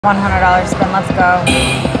$100 spin, let's go.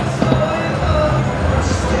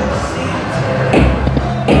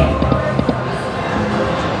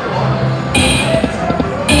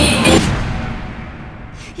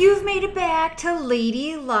 You've made it back to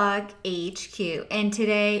Lady Luck HQ, and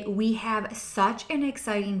today we have such an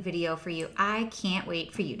exciting video for you. I can't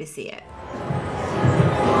wait for you to see it.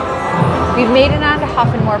 We've made it on to Huff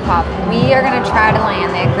and More Puff. We are going to try to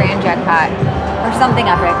land that grand jackpot or something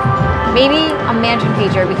epic. Maybe a mansion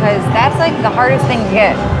feature, because that's like the hardest thing to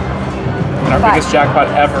get. And our biggest jackpot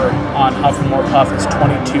ever on Huff and More Puff is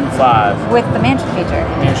 $22,500. With the mansion feature.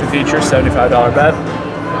 Mansion feature, $75 bet.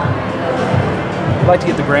 I'd like to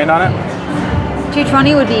get the grand on it.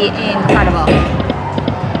 220 would be incredible.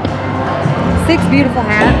 6 beautiful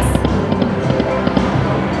hats.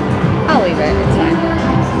 I'll leave it, it's fine.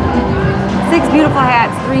 6 beautiful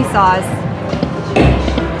hats, 3 saws.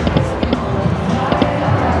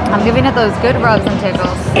 I'm giving it those good rubs and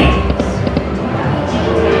tickles.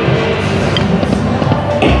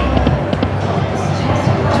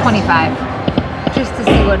 $25, just to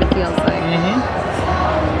see what it feels like.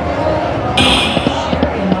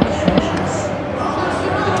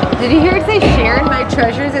 Did you hear it say sharing my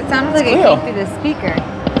treasures? It sounded like it came through the speaker.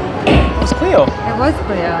 It was Cleo. It was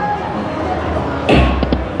Cleo.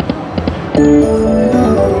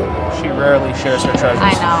 She rarely shares her treasures.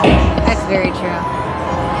 I know. That's very true.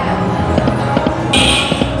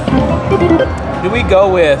 Do we go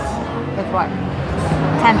with? With what?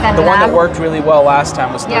 10 cents. The one that worked really well last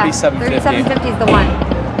time was $37.50. Yeah, $37.50 is the one.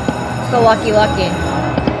 It's the lucky.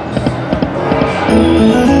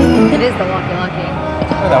 It is the lucky.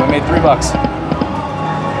 Look at that, we made $3.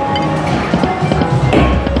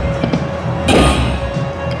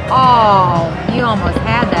 Oh, you almost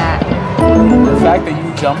had that. The fact that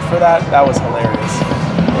you jumped for that was hilarious.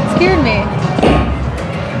 It scared me.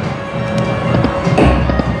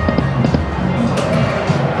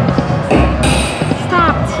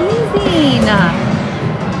 Stop teasing.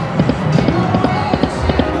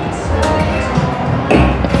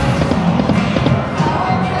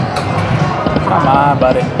 Come on,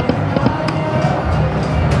 buddy.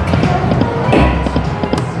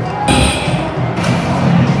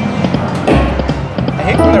 I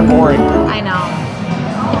hate when they're boring. I know.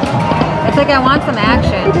 It's like I want some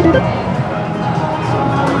action.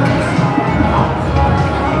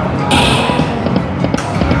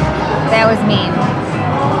 That was mean.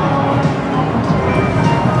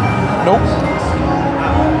 Nope.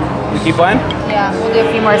 We keep playing? Yeah, we'll do a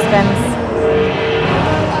few more spins.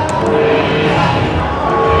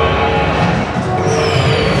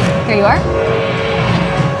 Here you are.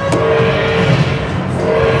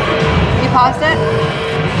 You paused it?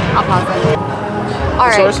 I'll pause it. All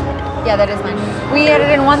right. Yours? Yeah, that is mine. We added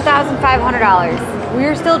in $1,500.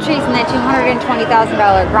 We're still chasing that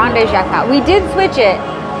 $220,000 grande jackpot. We did switch it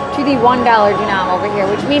to the $1 denom over here,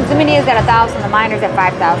 which means the mini is at 1,000, the minor's at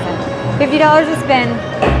 5,000. $50 a spin.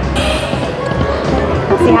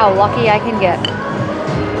 Let's see how lucky I can get.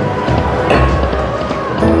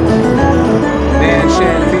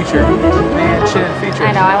 Mansion feature. Mansion feature.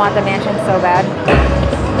 I know, I want the mansion so bad.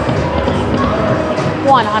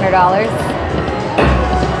 $100.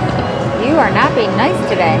 You are not being nice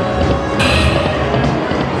today.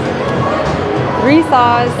 3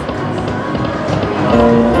 saws.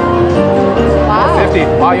 Wow. 50.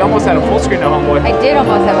 Wow, you almost had a full screen now, homeboy. I did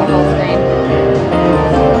almost have a full screen.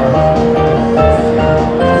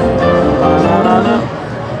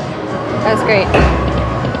 That was great.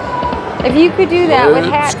 If you could do that with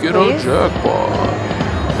hats, please. Let's get a jackpot.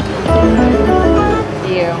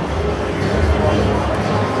 You.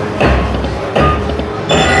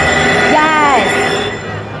 Yes!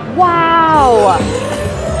 Wow!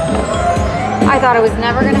 I thought it was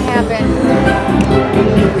never gonna happen.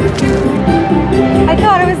 I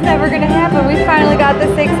thought it was never gonna happen. We finally got the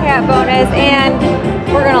 6 hat bonus, and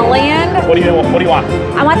we're gonna land. What do you want?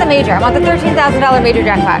 I want the major. I want the $13,000 major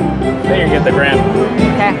jackpot. Then you get the grand.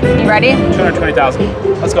 Okay, you ready? 220,000.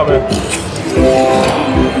 Let's go, man.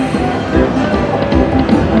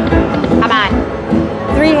 Come on.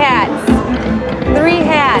 3 hats. 3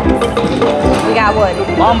 hats. We got wood.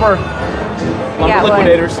 Lumber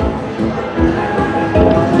liquidators. Wood.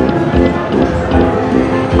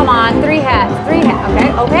 Come on, 3 hats. 3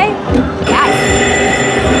 hats. Okay. Yes.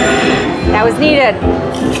 That was needed.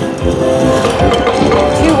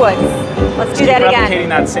 2 woods. Let's do that again. Replicating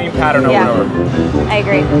that same pattern over and over. I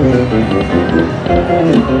agree.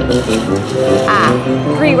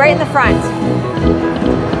 3 right in the front.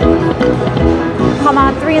 Come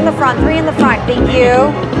on, 3 in the front. 3 in the front. Thank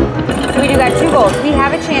you. So we do got 2 golds. We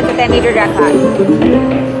have a chance at that major jackpot.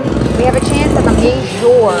 We have a chance chance at the major.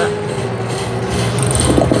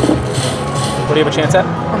 What do you have a chance at?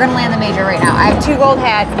 We're gonna land the major right now. I have 2 gold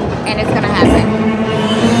hats, and it's gonna happen.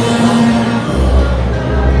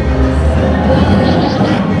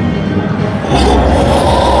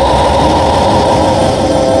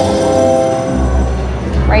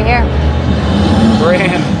 Right here.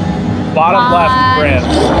 Grand. Bottom left, grand.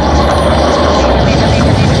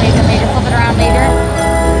 Major. Flip it around, major.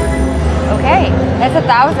 Okay, that's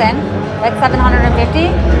 1,000. That's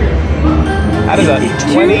 750. That is a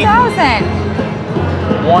 20. 2,000.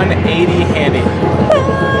 180 handy.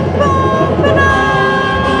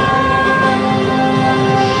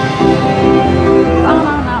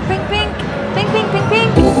 Pink, pink, pink, pink, pink,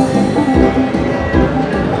 pink.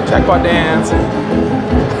 Jackpot dance.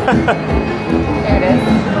 There it is.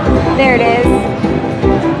 There it is.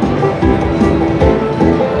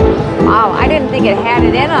 Wow, I didn't think it had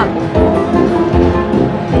it in them.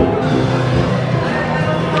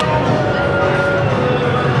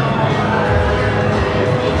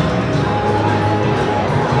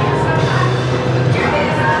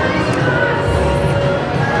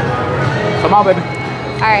 Come on, baby.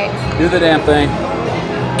 All right. Do the damn thing.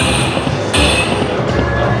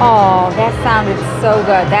 Oh, that sounded so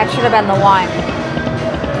good. That should have been the one.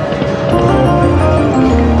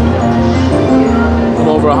 A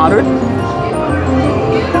little over 100.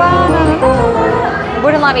 It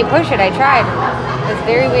wouldn't let me push it. I tried. It's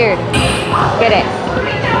very weird. Get it.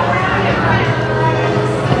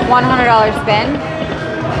 $100 spin.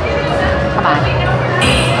 Come on.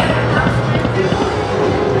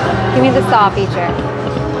 Give me the saw feature.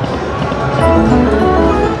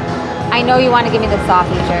 I know you want to give me the saw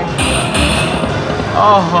feature.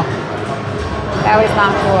 Oh, That was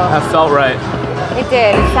not cool. that felt right. It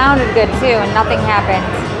did. It sounded good too, and nothing happened.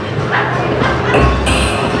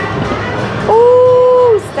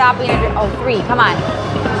 Ooh, stop being a... Oh, 3. Come on.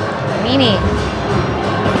 Meanie.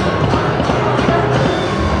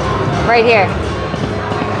 Right here.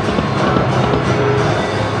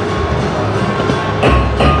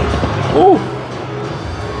 Ooh.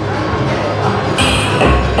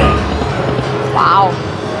 Wow.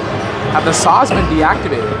 Have the saws been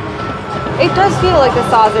deactivated? It does feel like the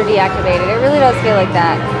saws are deactivated. It really does feel like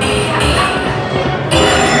that.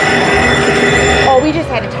 Oh, we just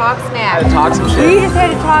had to talk smack. Had to talk some shit. We just had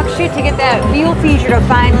to talk shit to get that wheel feature to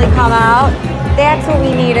finally come out. That's what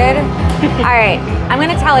we needed. All right, I'm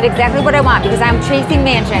gonna tell it exactly what I want because I'm chasing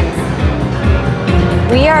mansions.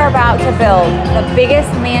 We are about to build the biggest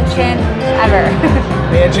mansion ever.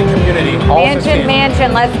 Mansion community. All 15.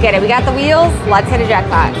 Mansion, let's get it. We got the wheels, let's hit a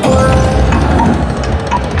jackpot.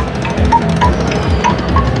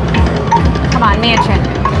 Come on, mansion.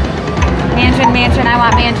 Mansion, I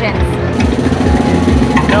want mansions.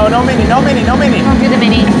 No mini. Don't do the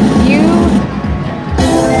mini.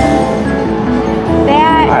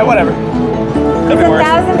 That. All right, whatever. Could It's be worse.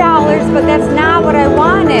 $1,000, but that's not what I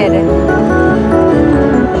wanted.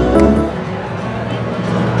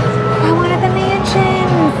 I wanted the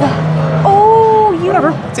mansions. Oh, you.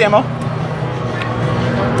 Whatever. It's ammo.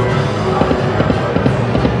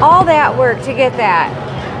 All that work to get that,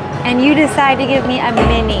 and you decide to give me a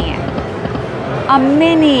mini. A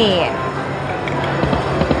mini.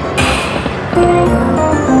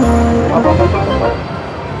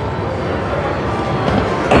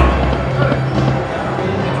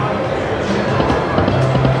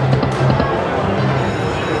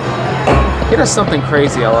 Get us something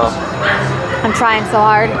crazy, LL. I'm trying so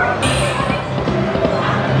hard.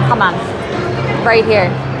 Come on. Right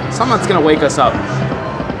here. Someone's gonna wake us up.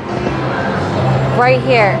 Right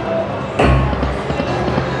here.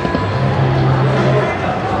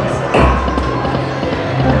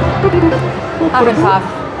 Huff and puff.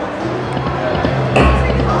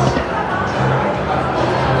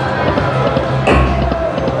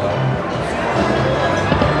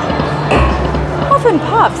 Huff and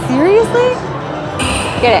puff, seriously?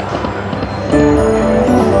 Get it.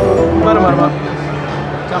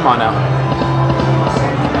 Come on now.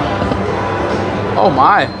 Oh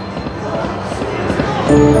my.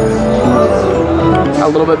 A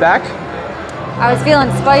little bit back. I was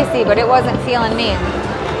feeling spicy, but it wasn't feeling me.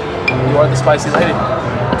 You are the spicy lady.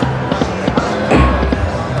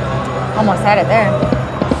 Almost had it there.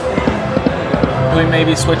 Do we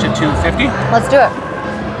maybe switch it to 50? Let's do it.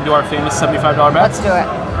 Do our famous $75 bet? Let's do it.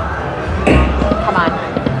 Come on.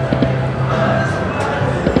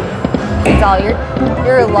 It's all your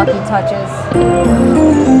lucky touches.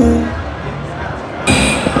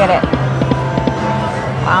 Get it.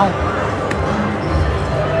 Wow.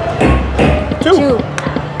 2. 2.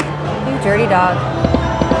 You dirty dog.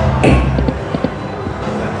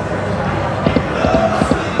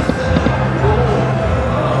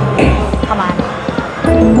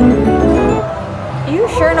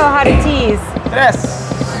 Yes.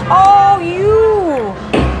 Oh, you.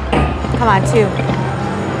 Come on, 2.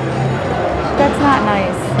 That's not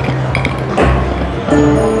nice.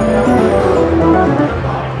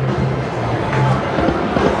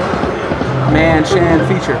 Mansion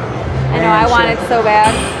feature. I know, I want it so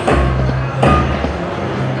bad.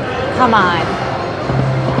 Come on.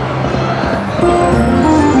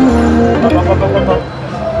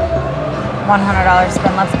 $100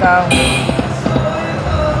 spin, let's go.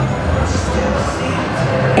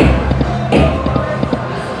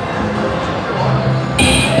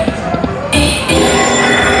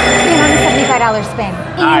 $875 spin.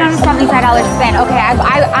 $875 spin. Okay,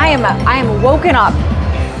 I am woken up.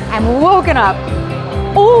 I'm woken up.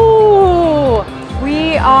 Ooh,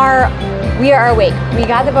 we are awake. We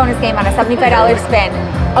got the bonus game on a $75 spin.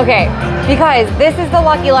 Okay, because this is the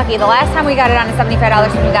lucky. The last time we got it on a $75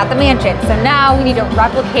 spin, we got the mansion. So now we need to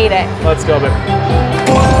replicate it. Let's go, baby.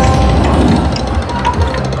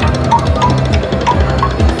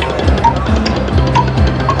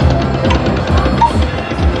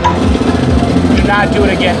 Do not do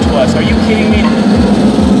it again to us. Are you kidding me?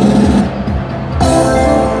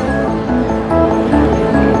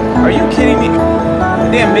 Are you kidding me?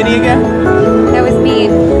 Damn, Minnie again? That was me.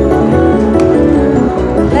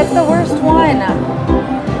 That's the worst one.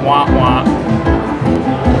 Wah, wah.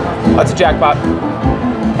 That's a jackpot.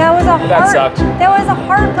 That was a That sucked. That was a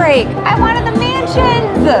heartbreak. I wanted the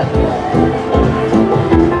mansions.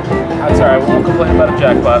 That's alright, we won't complain about a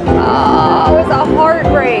jackpot. Oh, it was a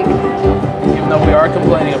heartbreak. Even though we are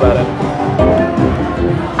complaining about it.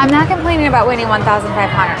 I'm not complaining about winning 1,500.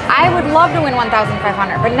 I would love to win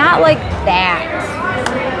 1,500, but not like that.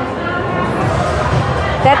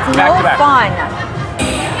 That's no fun.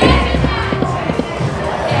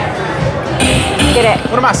 Get it.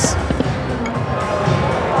 What am I?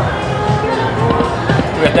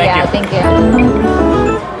 Thank you. Thank you.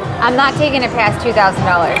 I'm not taking it past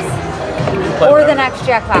 $2,000 or the next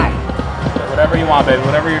jackpot. Whatever you want, baby.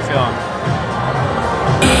 Whatever you're feeling.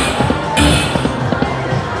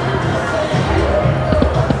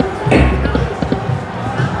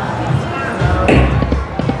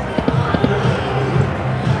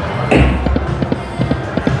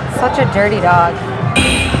 Such a dirty dog.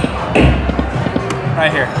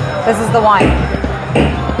 Right here. This is the one.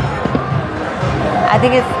 I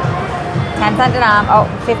think it's 10 cent denom. Oh,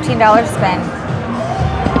 $15 spin.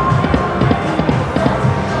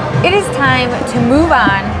 It is time to move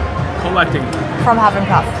on. Collecting. From Huff and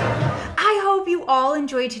Puff. I hope you all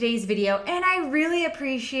enjoyed today's video, and I really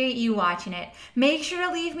appreciate you watching it. Make sure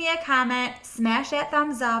to leave me a comment, smash that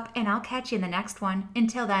thumbs up, and I'll catch you in the next one.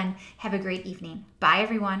 Until then, have a great evening. Bye,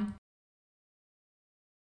 everyone.